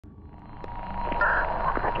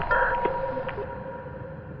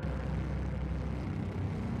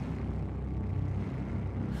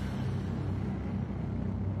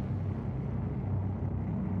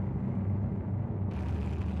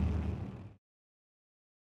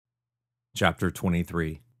Chapter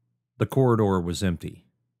 23. The corridor was empty.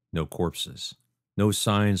 No corpses. No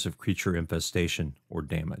signs of creature infestation or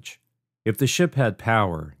damage. If the ship had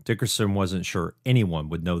power, Dickerson wasn't sure anyone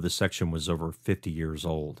would know the section was over 50 years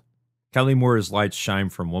old. Callimore's lights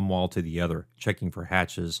shined from one wall to the other, checking for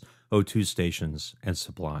hatches, O2 stations, and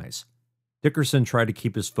supplies. Dickerson tried to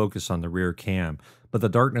keep his focus on the rear cam, but the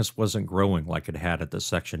darkness wasn't growing like it had at the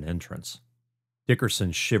section entrance.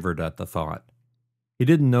 Dickerson shivered at the thought. He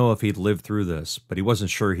didn't know if he'd live through this, but he wasn't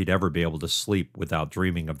sure he'd ever be able to sleep without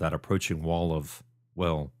dreaming of that approaching wall of,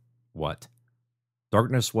 well, what?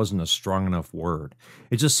 Darkness wasn't a strong enough word.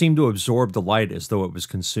 It just seemed to absorb the light as though it was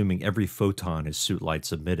consuming every photon his suit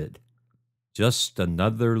lights emitted. Just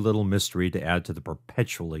another little mystery to add to the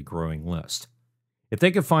perpetually growing list. If they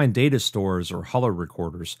could find data stores or holo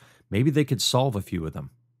recorders, maybe they could solve a few of them.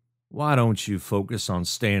 Why don't you focus on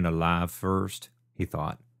staying alive first? He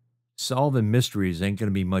thought. Solving mysteries ain't going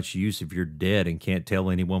to be much use if you're dead and can't tell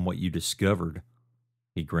anyone what you discovered.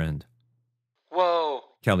 He grinned. Whoa,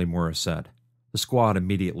 Calimora said. The squad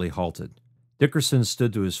immediately halted. Dickerson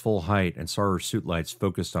stood to his full height and saw her suit lights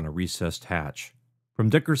focused on a recessed hatch. From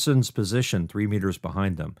Dickerson's position 3 meters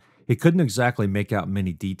behind them, he couldn't exactly make out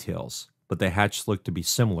many details, but the hatch looked to be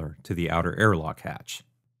similar to the outer airlock hatch.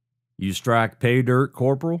 You strike pay dirt,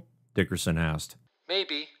 Corporal? Dickerson asked.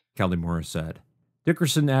 maybe. Calimora said.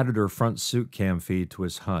 Dickerson added her front suit cam feed to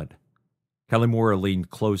his HUD. Calimora leaned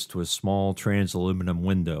close to a small trans-aluminum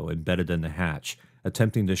window embedded in the hatch,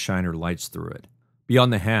 attempting to shine her lights through it.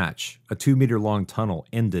 Beyond the hatch, a 2-meter-long tunnel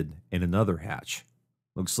ended in another hatch.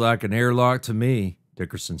 Looks like an airlock to me,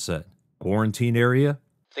 Dickerson said. Quarantine area?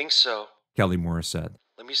 Think so. Calimora said.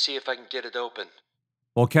 Let me see if I can get it open.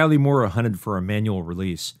 While Calimora hunted for a manual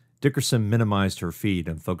release, Dickerson minimized her feed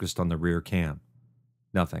and focused on the rear cam.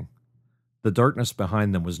 Nothing. The darkness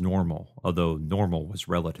behind them was normal, although normal was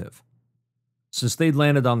relative. Since they'd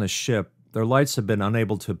landed on the ship, their lights had been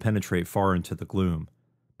unable to penetrate far into the gloom,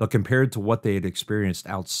 but compared to what they had experienced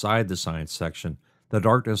outside the science section, the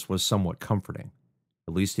darkness was somewhat comforting.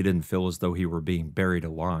 At least he didn't feel as though he were being buried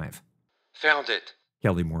alive. Found it,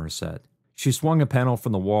 Calimora said. She swung a panel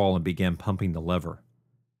from the wall and began pumping the lever.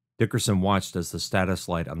 Dickerson watched as the status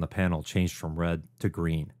light on the panel changed from red to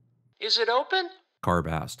green. Is it open? Carb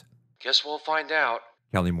asked. Guess we'll find out.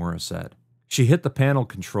 Calimora said. She hit the panel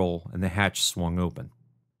control and the hatch swung open.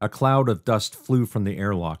 A cloud of dust flew from the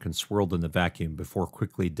airlock and swirled in the vacuum before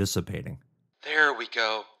quickly dissipating. There we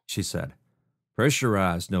go, She said.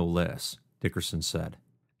 Pressurized, no less, Dickerson said.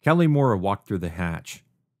 Calimora walked through the hatch.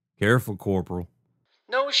 Careful, Corporal,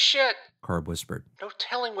 No shit. Carb whispered. No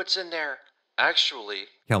telling what's in there. Actually,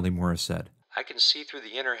 Calimora said. I can see through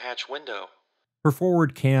the inner hatch window. Her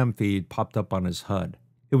forward cam feed popped up on his HUD.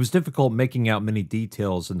 It was difficult making out many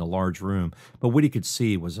details in the large room, but what he could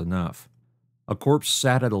see was enough. A corpse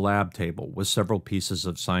sat at a lab table with several pieces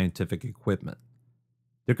of scientific equipment.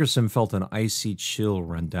 Dickerson felt an icy chill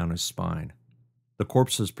run down his spine. The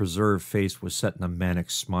corpse's preserved face was set in a manic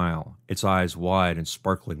smile, its eyes wide and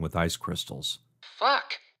sparkling with ice crystals.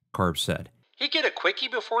 Fuck. Carb said. He get a quickie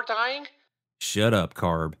before dying? Shut up,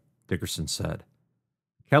 Carb, Dickerson said.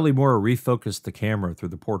 Calimora refocused the camera through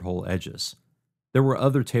the porthole edges. There were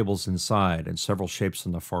other tables inside and several shapes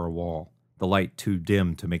on the far wall, the light too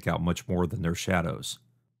dim to make out much more than their shadows.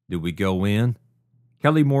 Do we go in?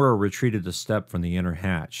 Calimora retreated a step from the inner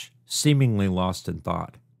hatch, seemingly lost in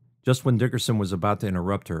thought. Just when Dickerson was about to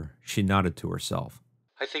interrupt her, she nodded to herself.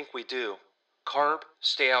 I think we do. Carb,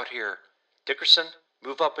 stay out here. Dickerson,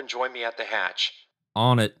 move up and join me at the hatch.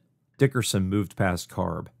 On it. Dickerson moved past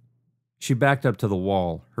Carb. She backed up to the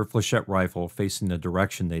wall, her flechette rifle facing the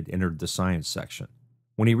direction they'd entered the science section.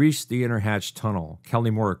 When he reached the inner hatch tunnel,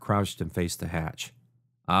 Calimora crouched and faced the hatch.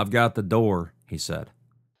 I've got the door, he said.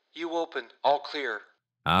 You open, all clear.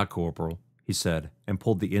 Aye, Corporal, he said, and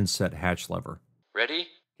pulled the inset hatch lever. Ready?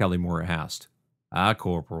 Calimora asked. Aye,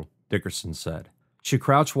 Corporal, Dickerson said. She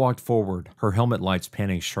crouch-walked forward, her helmet lights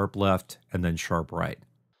panning sharp left and then sharp right.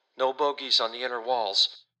 No bogies on the inner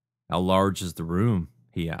walls. How large is the room?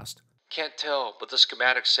 He asked. Can't tell, but the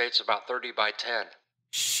schematics say it's about 30 by 10.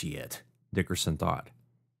 Shit, Dickerson thought.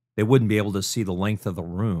 They wouldn't be able to see the length of the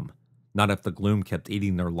room, not if the gloom kept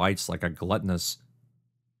eating their lights like a gluttonous...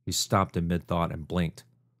 He stopped in mid-thought and blinked.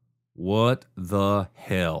 What the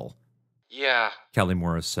hell? Yeah,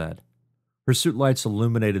 Calimora said. Her suit lights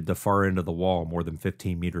illuminated the far end of the wall more than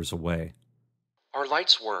 15 meters away. our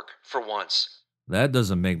lights work, for once. That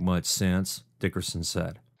doesn't make much sense, Dickerson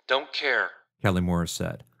said. Don't care. Calimora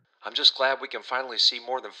said. I'm just glad we can finally see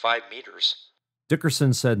more than 5 meters.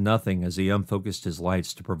 Dickerson said nothing as he unfocused his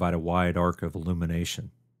lights to provide a wide arc of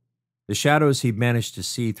illumination. The shadows he'd managed to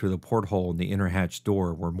see through the porthole in the inner hatch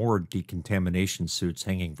door were more decontamination suits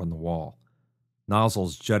hanging from the wall.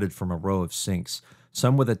 Nozzles jutted from a row of sinks,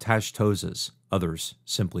 some with attached hoses, others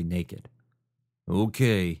simply naked.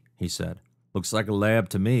 "Okay," he said. "Looks like a lab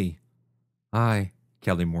to me." "Aye,"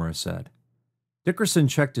 Kelly Mora said. Dickerson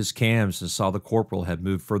checked his cams and saw the corporal had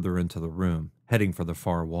moved further into the room, heading for the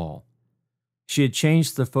far wall. She had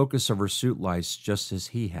changed the focus of her suit lights just as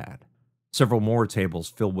he had. Several more tables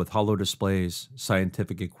filled with holo displays,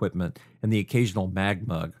 scientific equipment, and the occasional mag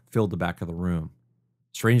mug filled the back of the room.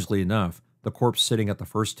 Strangely enough, the corpse sitting at the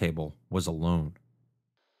first table was alone.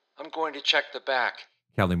 "I'm going to check the back,"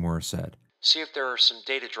 Kelly Mora said. "See if there are some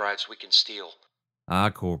data drives we can steal." "Ah,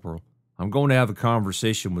 Corporal, I'm going to have a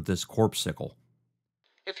conversation with this corpsicle."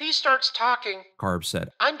 "If he starts talking," Carb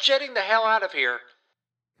said. "I'm jetting the hell out of here."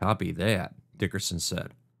 "Copy that," Dickerson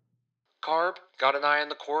said. "Carb, got an eye on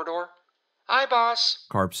the corridor?" "Aye, boss."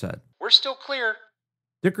 Carb said. "We're still clear."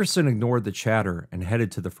 Dickerson ignored the chatter and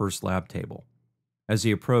headed to the first lab table. As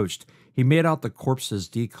he approached, he made out the corpse's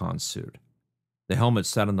decon suit. The helmet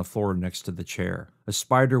sat on the floor next to the chair. A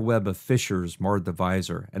spider web of fissures marred the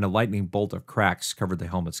visor, and a lightning bolt of cracks covered the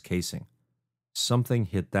helmet's casing. Something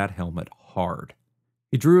hit that helmet hard.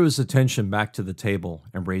 He drew his attention back to the table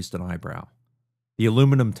and raised an eyebrow. The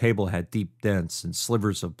aluminum table had deep dents and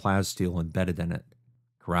slivers of plasteel embedded in it.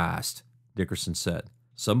 "Christ," Dickerson said.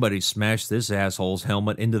 "Somebody smashed this asshole's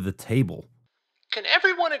helmet into the table." "Can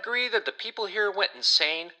everyone agree that the people here went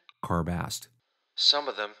insane?" Carb asked. "Some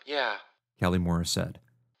of them, yeah. Kelly Mora said.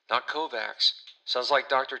 Not Kovacs. Sounds like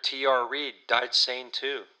Dr. T.R. Reed died sane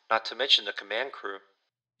too, not to mention the command crew."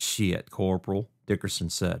 "Shit, Corporal," Dickerson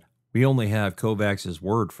said. "We only have Kovacs's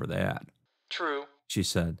word for that." "True," she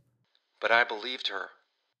said. "but I believed her."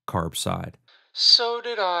 Carb sighed. "So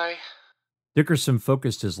did I." Dickerson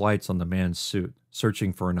focused his lights on the man's suit,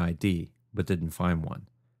 searching for an ID, but didn't find one.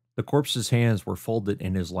 The corpse's hands were folded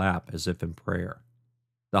in his lap as if in prayer.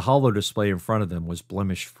 The holo display in front of him was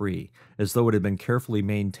blemish-free, as though it had been carefully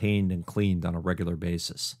maintained and cleaned on a regular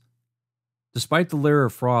basis. Despite the layer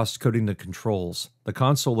of frost coating the controls, the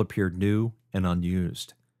console appeared new and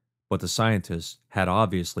unused, but the scientist had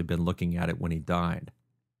obviously been looking at it when he died.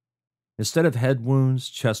 Instead of head wounds,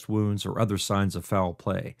 chest wounds, or other signs of foul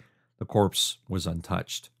play, the corpse was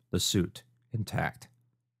untouched, the suit intact.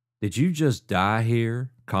 "Did you just die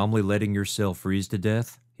here, calmly letting yourself freeze to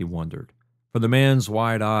death?" he wondered. From the man's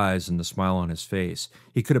wide eyes and the smile on his face,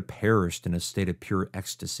 he could have perished in a state of pure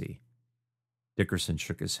ecstasy. Dickerson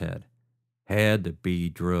shook his head. "Had to be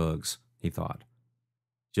drugs," he thought.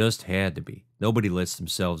 "Just had to be. Nobody lets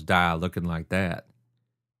themselves die looking like that."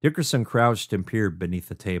 Dickerson crouched and peered beneath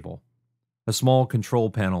the table. A small control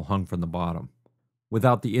panel hung from the bottom.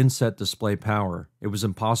 Without the inset display power, it was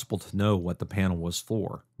impossible to know what the panel was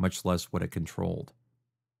for, much less what it controlled.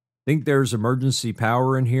 "Think there's emergency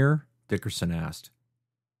power in here?" Dickerson asked.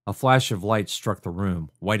 A flash of light struck the room,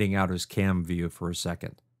 whiting out his cam view for a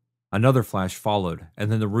second. Another flash followed, and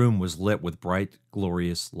then the room was lit with bright,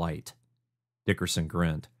 glorious light. Dickerson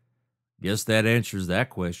grinned. "Guess that answers that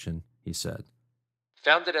question," he said.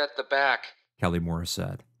 "Found it at the back," Kelly Mora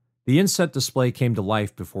said. The inset display came to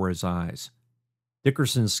life before his eyes.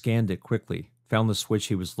 Dickerson scanned it quickly, found the switch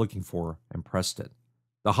he was looking for, and pressed it.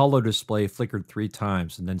 The holo display flickered 3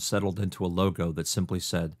 times and then settled into a logo that simply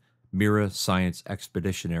said, Mira Science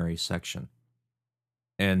Expeditionary Section.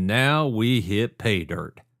 "And now we hit pay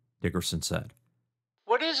dirt," Dickerson said.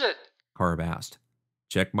 "What is it?" Carb asked.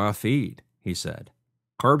 "Check my feed," he said.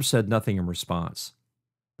 Carb said nothing in response.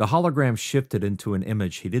 The hologram shifted into an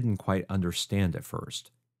image he didn't quite understand at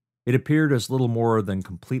first. It appeared as little more than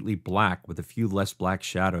completely black with a few less black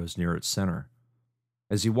shadows near its center.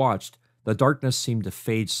 As he watched, the darkness seemed to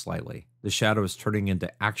fade slightly, the shadows turning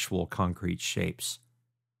into actual concrete shapes.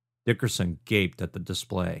 Dickerson gaped at the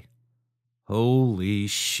display. "Holy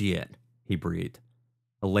shit," he breathed.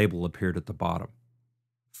 A label appeared at the bottom.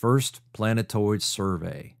 "First Planetoid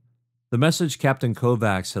Survey." The message Captain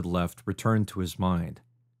Kovacs had left returned to his mind.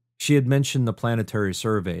 She had mentioned the planetary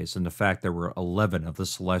surveys and the fact there were 11 of the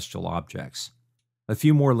celestial objects. A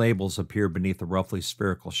few more labels appeared beneath the roughly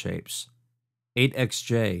spherical shapes.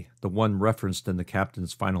 8XJ, the one referenced in the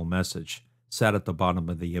captain's final message, sat at the bottom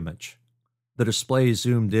of the image. The display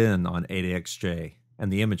zoomed in on 8XJ,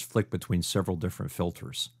 and the image flicked between several different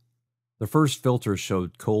filters. The first filter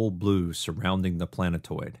showed cold blue surrounding the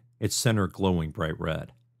planetoid, its center glowing bright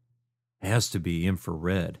red. "Has to be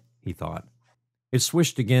infrared," he thought. It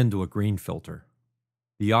switched again to a green filter.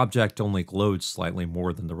 The object only glowed slightly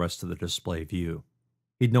more than the rest of the display view.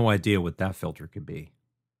 He'd no idea what that filter could be.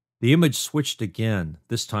 The image switched again,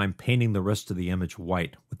 this time painting the rest of the image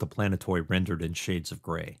white with the planetoid rendered in shades of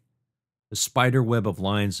gray. The spider web of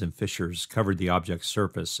lines and fissures covered the object's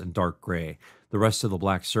surface in dark gray, the rest of the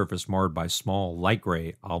black surface marred by small, light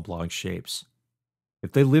gray, oblong shapes.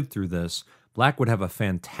 If they lived through this, Black would have a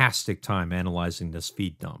fantastic time analyzing this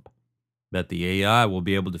feed dump. Bet the AI will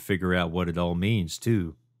be able to figure out what it all means,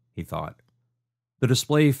 too, he thought. The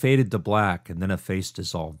display faded to black, and then a face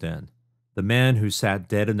dissolved in. The man who sat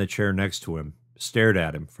dead in the chair next to him stared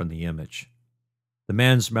at him from the image. The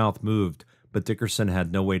man's mouth moved, but Dickerson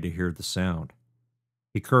had no way to hear the sound.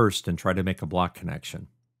 He cursed and tried to make a block connection.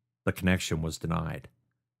 The connection was denied.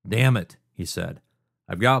 "Damn it," he said.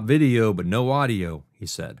 "I've got video, but no audio," he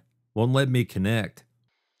said. "Won't let me connect."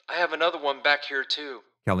 I have another one back here too,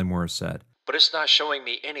 Callimore said. but it's not showing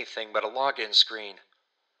me anything but a login screen.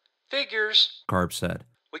 Figures, Carb said.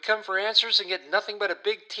 We come for answers and get nothing but a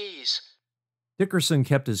big tease. Dickerson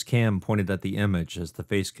kept his cam pointed at the image as the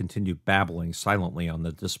face continued babbling silently on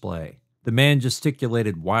the display. The man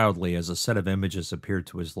gesticulated wildly as a set of images appeared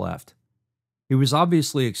to his left. He was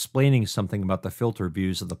obviously explaining something about the filter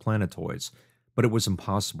views of the planetoids, but it was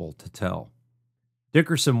impossible to tell.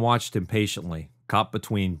 Dickerson watched impatiently, caught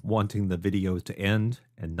between wanting the video to end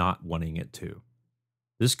and not wanting it to.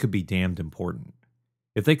 This could be damned important.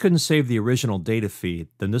 If they couldn't save the original data feed,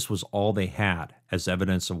 then this was all they had as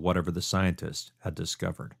evidence of whatever the scientist had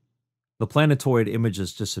discovered. The planetoid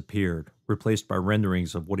images disappeared, replaced by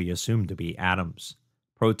renderings of what he assumed to be atoms.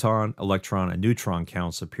 Proton, electron, and neutron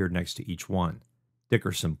counts appeared next to each one.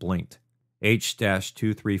 Dickerson blinked.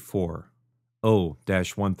 H-234,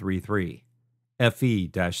 O-133,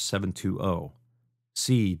 FE-720,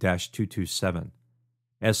 C-227,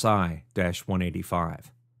 SI-185.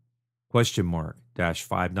 Question mark dash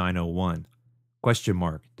 5901, question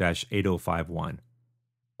mark dash 8051,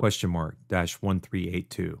 question mark dash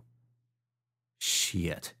 1382.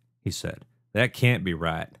 Shit, he said. That can't be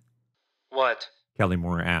right. What?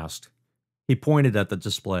 Callimore asked. He pointed at the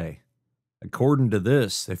display. According to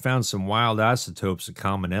this, they found some wild isotopes of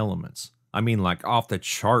common elements. I mean, like off the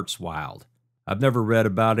charts wild. I've never read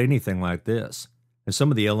about anything like this. And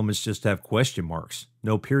some of the elements just have question marks,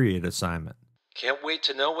 no period assignment. Can't wait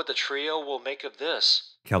to know what the trio will make of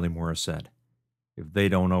this, Callimore said. If they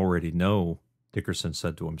don't already know, Dickerson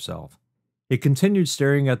said to himself. He continued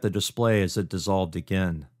staring at the display as it dissolved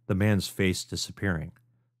again, the man's face disappearing.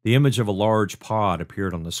 The image of a large pod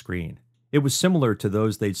appeared on the screen. It was similar to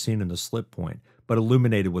those they'd seen in the slip point, but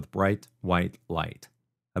illuminated with bright, white light.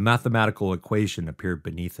 A mathematical equation appeared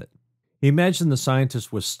beneath it. He imagined the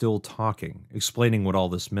scientist was still talking, explaining what all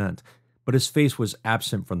this meant, but his face was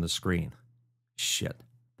absent from the screen. Shit,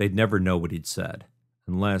 they'd never know what he'd said.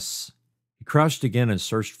 Unless... He crouched again and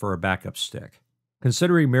searched for a backup stick.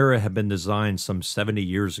 Considering Mira had been designed some 70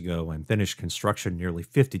 years ago and finished construction nearly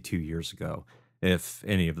 52 years ago, if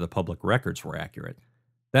any of the public records were accurate,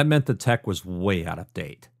 that meant the tech was way out of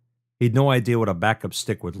date. He'd no idea what a backup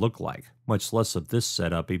stick would look like, much less if this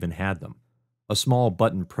setup even had them. A small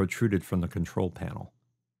button protruded from the control panel.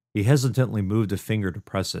 He hesitantly moved a finger to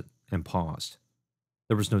press it and paused.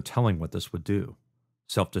 There was no telling what this would do.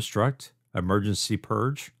 Self-destruct? Emergency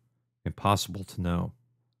purge? Impossible to know.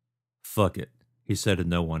 Fuck it, he said to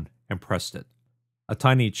no one, and pressed it. A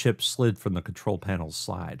tiny chip slid from the control panel's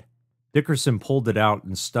slide. Dickerson pulled it out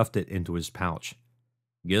and stuffed it into his pouch.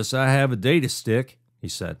 Guess I have a data stick, he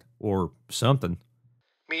said. Or something.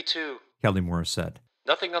 Me too, Callimore said.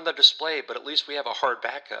 Nothing on the display, but at least we have a hard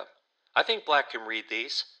backup. I think Black can read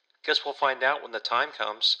these. Guess we'll find out when the time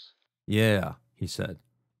comes. Yeah, he said.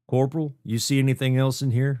 Corporal, you see anything else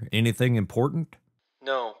in here? Anything important?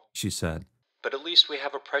 No, She said. but at least we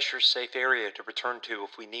have a pressure-safe area to return to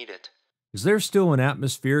if we need it. Is there still an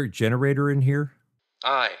atmospheric generator in here?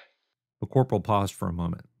 Aye. The corporal paused for a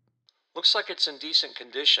moment. Looks like it's in decent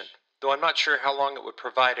condition, though I'm not sure how long it would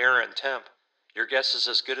provide air and temp. Your guess is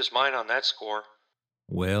as good as mine on that score.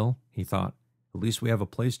 Well, he thought, at least we have a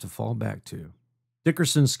place to fall back to.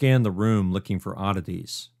 Dickerson scanned the room looking for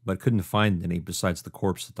oddities, but couldn't find any besides the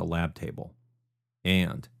corpse at the lab table.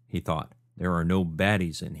 And, he thought, there are no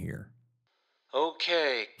baddies in here.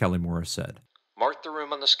 Okay, Callimore said. mark the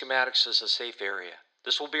room on the schematics as a safe area.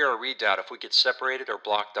 This will be our readout if we get separated or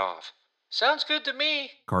blocked off. Sounds good to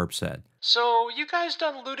me. Carb said. So, you guys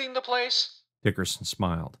done looting the place? Dickerson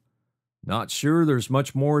smiled. Not sure there's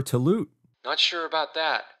much more to loot, Not sure about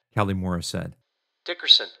that. Callimore said.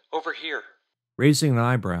 Dickerson, over here. Raising an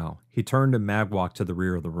eyebrow, he turned and mag-walked to the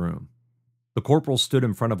rear of the room. The corporal stood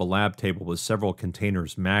in front of a lab table with several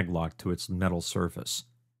containers mag-locked to its metal surface.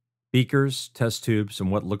 Beakers, test tubes,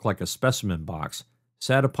 and what looked like a specimen box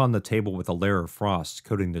sat upon the table with a layer of frost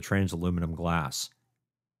coating the transaluminum glass.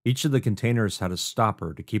 Each of the containers had a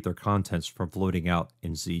stopper to keep their contents from floating out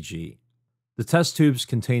in ZG. The test tubes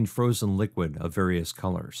contained frozen liquid of various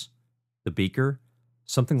colors. The beaker,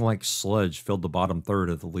 something like sludge, filled the bottom third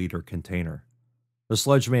of the liter container. The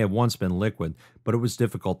sludge may have once been liquid, but it was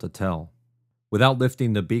difficult to tell. Without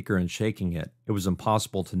lifting the beaker and shaking it, it was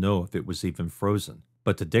impossible to know if it was even frozen.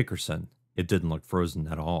 But to Dickerson, it didn't look frozen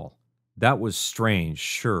at all. That was strange,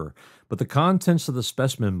 sure, but the contents of the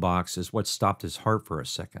specimen box is what stopped his heart for a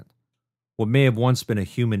second. What may have once been a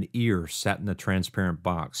human ear sat in the transparent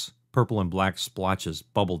box. Purple and black splotches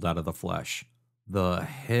bubbled out of the flesh. The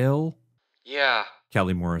hell? Yeah,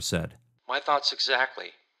 Callimora said. my thoughts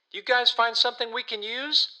exactly. You guys find something we can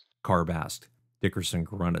use? Carb asked. Dickerson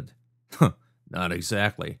grunted. Huh, not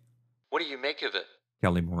exactly. What do you make of it?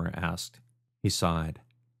 Callimora asked. He sighed.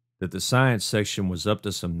 That the science section was up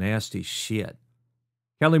to some nasty shit.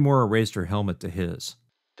 Callimora raised her helmet to his.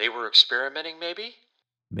 They were experimenting, maybe?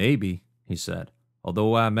 Maybe, he said,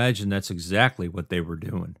 although I imagine that's exactly what they were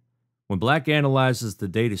doing. When Black analyzes the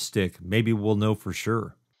data stick, maybe we'll know for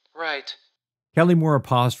sure. Right. Callimora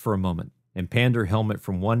paused for a moment and panned her helmet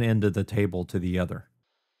from one end of the table to the other.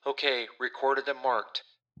 Okay, recorded and marked.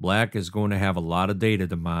 Black is going to have a lot of data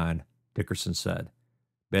to mine, Dickerson said.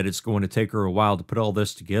 Bet it's going to take her a while to put all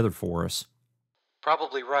this together for us.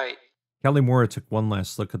 Probably right. Callimora took one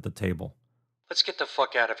last look at the table. Let's get the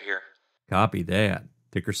fuck out of here. Copy that,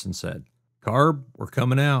 Dickerson said. Carb, we're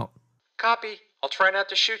coming out. Copy. I'll try not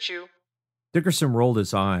to shoot you. Dickerson rolled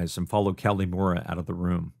his eyes and followed Callimora out of the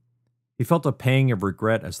room. He felt a pang of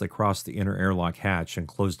regret as they crossed the inner airlock hatch and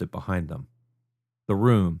closed it behind them. The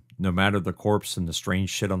room, no matter the corpse and the strange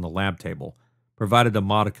shit on the lab table, provided a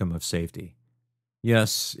modicum of safety.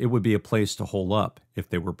 Yes, it would be a place to hole up if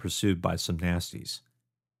they were pursued by some nasties.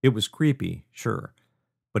 It was creepy, sure,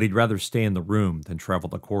 but he'd rather stay in the room than travel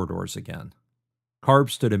the corridors again.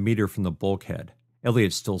 Carb stood a meter from the bulkhead,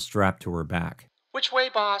 Elliot still strapped to her back. Which way,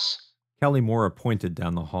 boss? Callimora pointed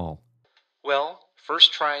down the hall. Well,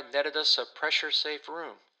 first try netted us a pressure-safe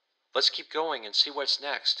room. Let's keep going and see what's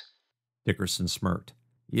next. Dickerson smirked.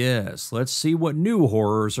 Yes, let's see what new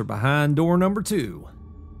horrors are behind door number 2.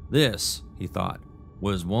 This, he thought,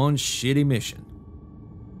 was one shitty mission.